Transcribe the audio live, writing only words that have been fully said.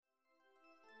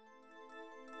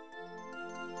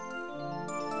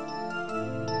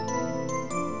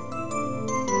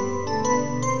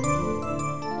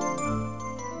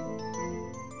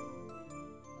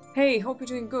Hey, hope you're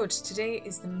doing good. Today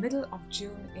is the middle of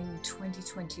June in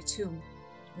 2022.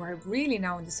 We're really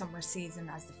now in the summer season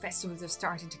as the festivals are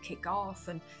starting to kick off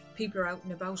and people are out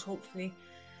and about, hopefully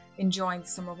enjoying the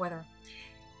summer weather.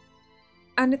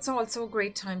 And it's also a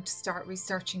great time to start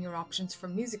researching your options for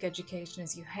music education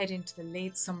as you head into the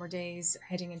late summer days,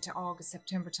 heading into August,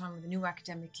 September time when the new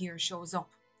academic year shows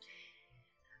up.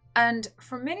 And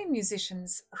for many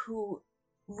musicians who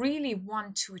really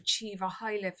want to achieve a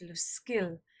high level of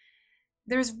skill,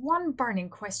 there's one burning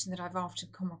question that I've often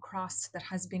come across that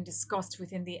has been discussed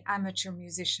within the amateur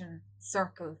musician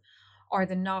circle or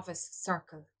the novice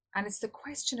circle, and it's the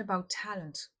question about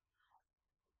talent.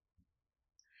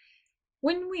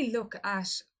 When we look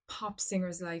at pop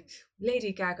singers like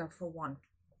Lady Gaga, for one,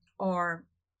 or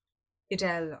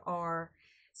Adele, or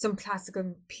some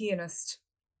classical pianist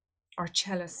or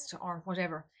cellist or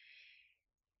whatever,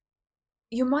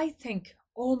 you might think,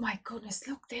 oh my goodness,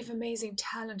 look, they have amazing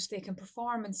talent. They can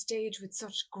perform on stage with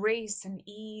such grace and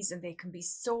ease, and they can be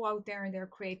so out there in their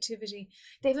creativity.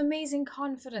 They have amazing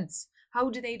confidence. How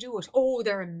do they do it? Oh,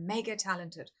 they're mega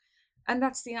talented. And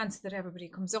that's the answer that everybody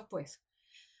comes up with.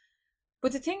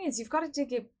 But the thing is, you've got to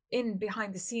dig in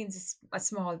behind the scenes a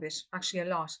small bit, actually a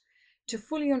lot, to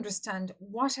fully understand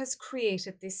what has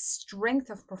created this strength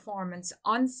of performance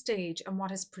on stage and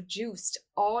what has produced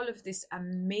all of this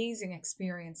amazing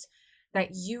experience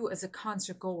that you as a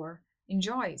concert goer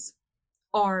enjoys,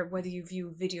 or whether you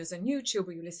view videos on YouTube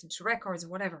or you listen to records or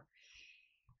whatever.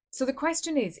 So the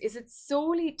question is it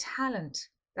solely talent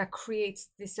that creates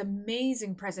this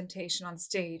amazing presentation on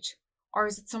stage, or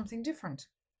is it something different?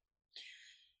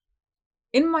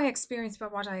 In my experience, by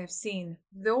what I have seen,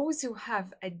 those who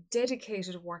have a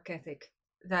dedicated work ethic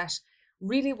that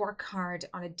really work hard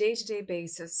on a day-to-day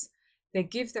basis, they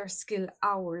give their skill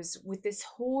hours with this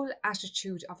whole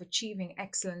attitude of achieving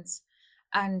excellence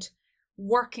and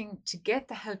working to get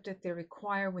the help that they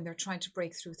require when they're trying to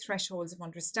break through thresholds of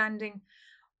understanding.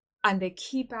 And they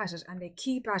keep at it and they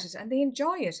keep at it and they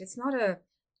enjoy it. It's not a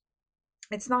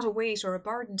weight or a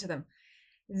burden to them.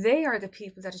 They are the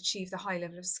people that achieve the high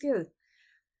level of skill.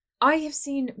 I have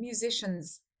seen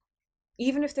musicians,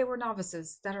 even if they were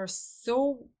novices, that are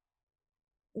so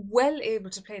well able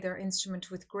to play their instrument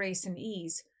with grace and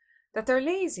ease that they're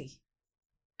lazy.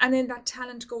 And then that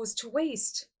talent goes to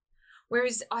waste.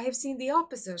 Whereas I have seen the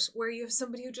opposite, where you have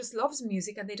somebody who just loves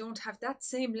music and they don't have that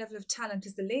same level of talent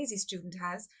as the lazy student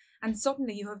has. And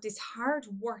suddenly you have this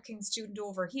hard-working student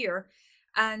over here.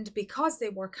 And because they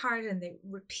work hard and they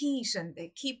repeat and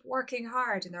they keep working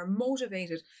hard and they're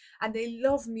motivated and they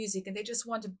love music and they just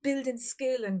want to build in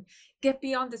skill and get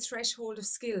beyond the threshold of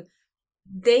skill,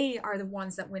 they are the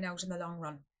ones that win out in the long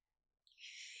run.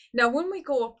 Now, when we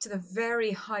go up to the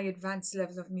very high advanced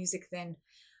level of music, then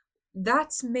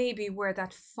that's maybe where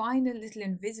that final little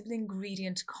invisible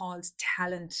ingredient called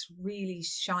talent really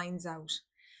shines out.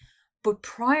 But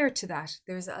prior to that,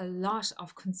 there's a lot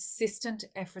of consistent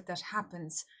effort that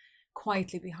happens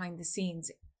quietly behind the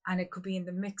scenes. And it could be in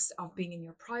the mix of being in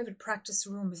your private practice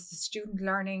room as a student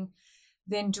learning,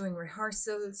 then doing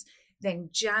rehearsals, then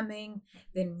jamming,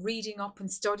 then reading up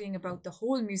and studying about the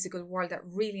whole musical world that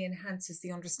really enhances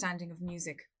the understanding of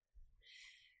music.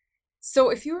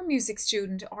 So if you're a music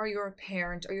student or you're a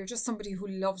parent or you're just somebody who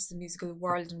loves the musical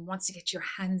world and wants to get your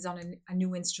hands on a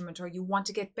new instrument, or you want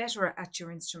to get better at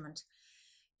your instrument,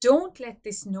 don't let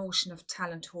this notion of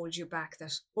talent hold you back,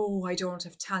 that, oh, I don't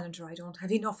have talent or I don't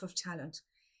have enough of talent.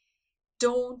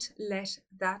 Don't let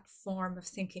that form of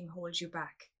thinking hold you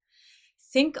back.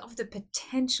 Think of the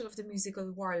potential of the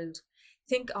musical world.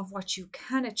 Think of what you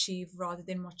can achieve rather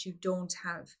than what you don't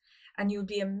have. And you'll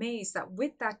be amazed that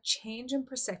with that change in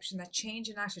perception, that change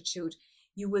in attitude,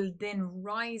 you will then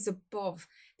rise above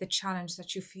the challenge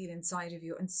that you feel inside of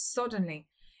you. And suddenly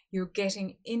you're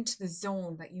getting into the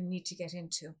zone that you need to get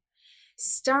into.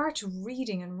 Start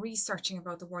reading and researching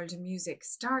about the world of music.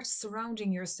 Start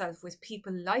surrounding yourself with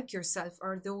people like yourself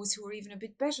or those who are even a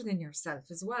bit better than yourself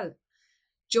as well.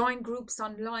 Join groups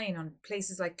online on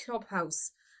places like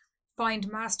Clubhouse. Find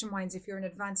masterminds if you're an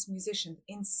advanced musician.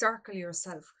 Encircle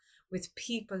yourself with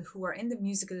people who are in the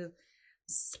musical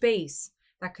space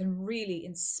that can really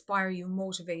inspire you,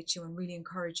 motivate you, and really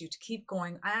encourage you to keep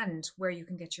going, and where you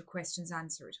can get your questions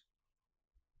answered.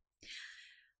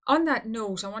 On that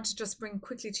note, I want to just bring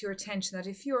quickly to your attention that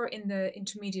if you're in the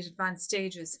intermediate advanced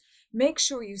stages, make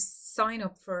sure you sign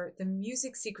up for the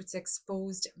Music Secrets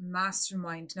Exposed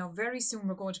Mastermind. Now, very soon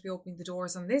we're going to be opening the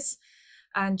doors on this,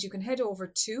 and you can head over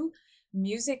to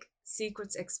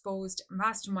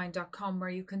musicsecretsexposedmastermind.com, where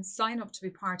you can sign up to be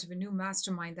part of a new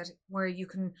mastermind where you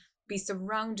can be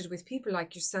surrounded with people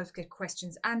like yourself, get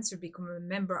questions answered, become a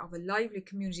member of a lively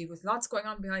community with lots going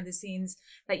on behind the scenes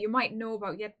that you might know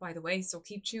about yet, by the way, so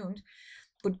keep tuned.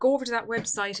 But go over to that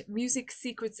website,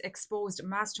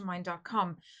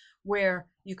 musicsecretsexposedmastermind.com, where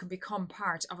you can become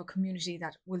part of a community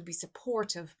that will be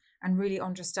supportive and really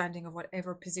understanding of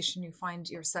whatever position you find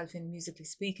yourself in, musically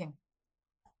speaking.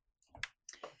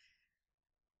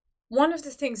 One of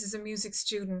the things as a music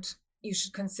student you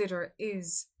should consider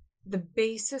is the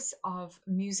basis of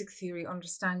music theory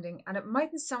understanding. And it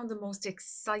mightn't sound the most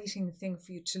exciting thing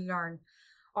for you to learn,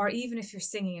 or even if you're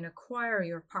singing in a choir,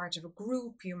 you're part of a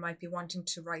group, you might be wanting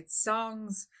to write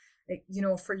songs,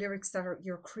 for lyrics that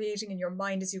you're creating in your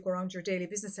mind as you go around your daily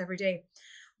business every day.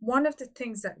 One of the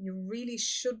things that you really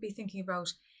should be thinking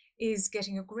about is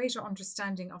getting a greater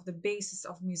understanding of the basis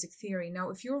of music theory.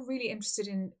 Now, if you're really interested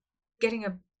in getting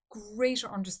a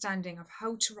greater understanding of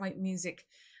how to write music,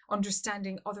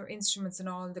 understanding other instruments and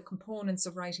all the components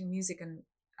of writing music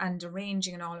and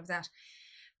arranging and all of that,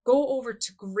 go over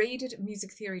to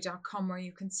gradedmusictheory.com, where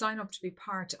you can sign up to be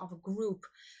part of a group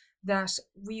that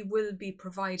we will be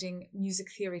providing music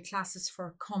theory classes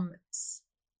for come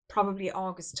probably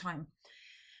August time.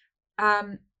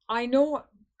 I know,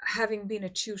 having been a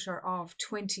tutor of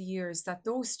 20 years, that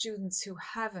those students who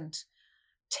haven't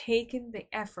taken the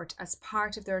effort as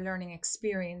part of their learning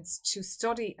experience to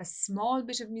study a small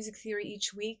bit of music theory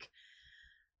each week,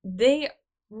 they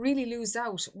really lose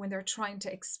out when they're trying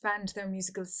to expand their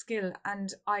musical skill.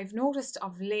 And I've noticed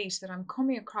of late that I'm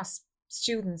coming across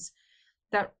students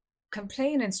that can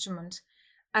play an instrument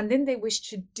and then they wish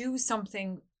to do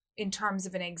something in terms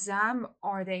of an exam,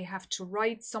 or they have to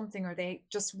write something, or they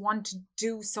just want to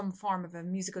do some form of a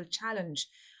musical challenge,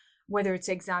 whether it's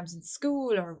exams in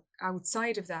school or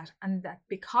outside of that, and that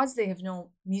because they have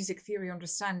no music theory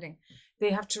understanding,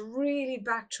 they have to really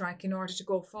backtrack in order to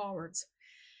go forwards.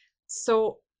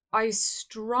 So I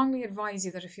strongly advise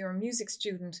you that if you're a music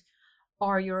student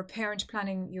or you're a parent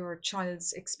planning your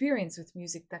child's experience with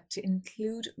music, that to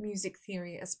include music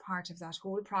theory as part of that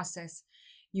whole process,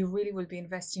 you really will be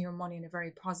investing your money in a very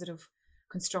positive,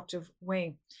 constructive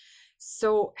way.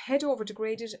 So head over to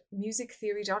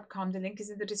gradedmusictheory.com. The link is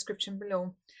in the description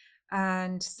below,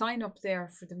 and sign up there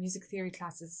for the music theory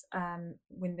classes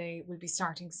when they will be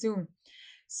starting soon.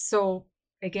 So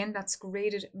again, that's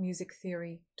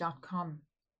gradedmusictheory.com.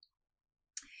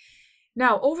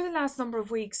 Now, over the last number of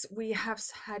weeks, we have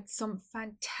had some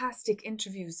fantastic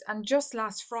interviews. And just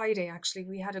last Friday, actually,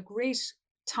 we had a great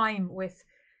time with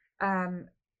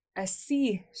a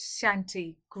sea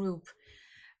shanty group.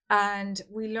 And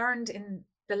we learned in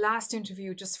the last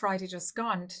interview, just Friday just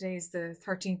gone, today is the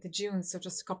 13th of June, so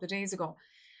just a couple of days ago,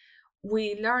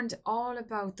 we learned all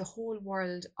about the whole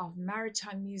world of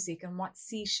maritime music and what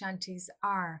sea shanties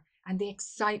are, and the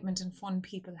excitement and fun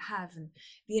people have, and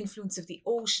the influence of the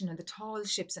ocean and the tall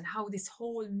ships, and how this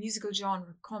whole musical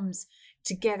genre comes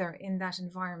together in that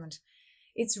environment.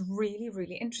 It's really,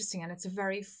 really interesting, and it's a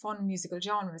very fun musical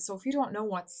genre. So if you don't know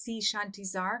what sea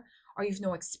shanties are, or you've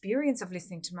no experience of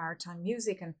listening to maritime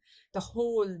music and the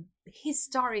whole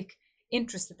historic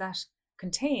interest that that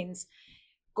contains,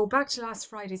 go back to last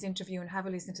Friday's interview and have a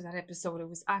listen to that episode. It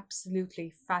was absolutely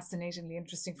fascinatingly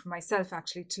interesting for myself,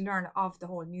 actually, to learn of the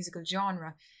whole musical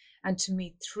genre and to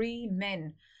meet three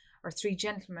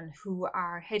gentlemen who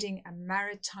are heading a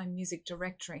maritime music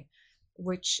directory,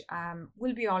 which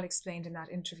will be all explained in that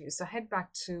interview. So head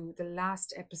back to the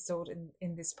last episode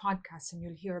in this podcast and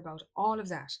you'll hear about all of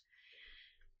that.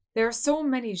 There are so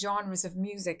many genres of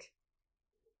music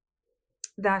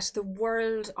that the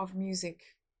world of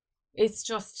music, it's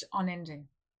just unending.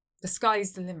 The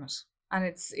sky's the limit. And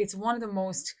it's one of the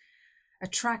most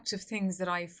attractive things that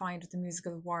I find with the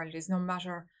musical world is no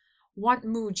matter what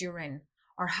mood you're in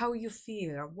or how you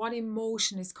feel or what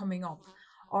emotion is coming up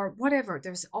or whatever,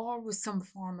 there's always some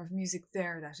form of music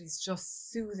there that is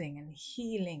just soothing and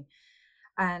healing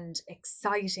and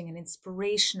exciting and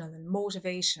inspirational and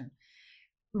motivational.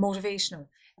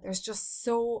 There's just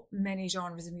so many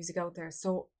genres of music out there.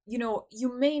 So, you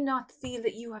may not feel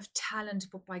that you have talent,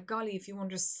 but by golly, if you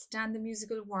understand the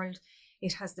musical world,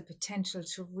 it has the potential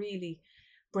to really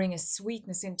bring a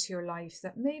sweetness into your life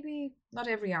that maybe not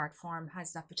every art form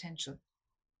has that potential.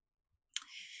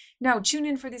 Now, tune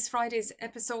in for this Friday's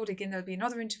episode. Again, there'll be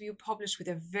another interview published with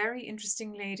a very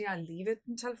interesting lady. I'll leave it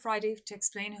until Friday to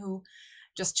explain who.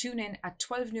 Just tune in at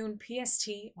 12 noon PST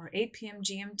or 8 p.m.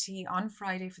 GMT on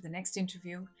Friday for the next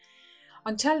interview.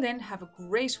 Until then, have a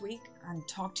great week and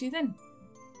talk to you then.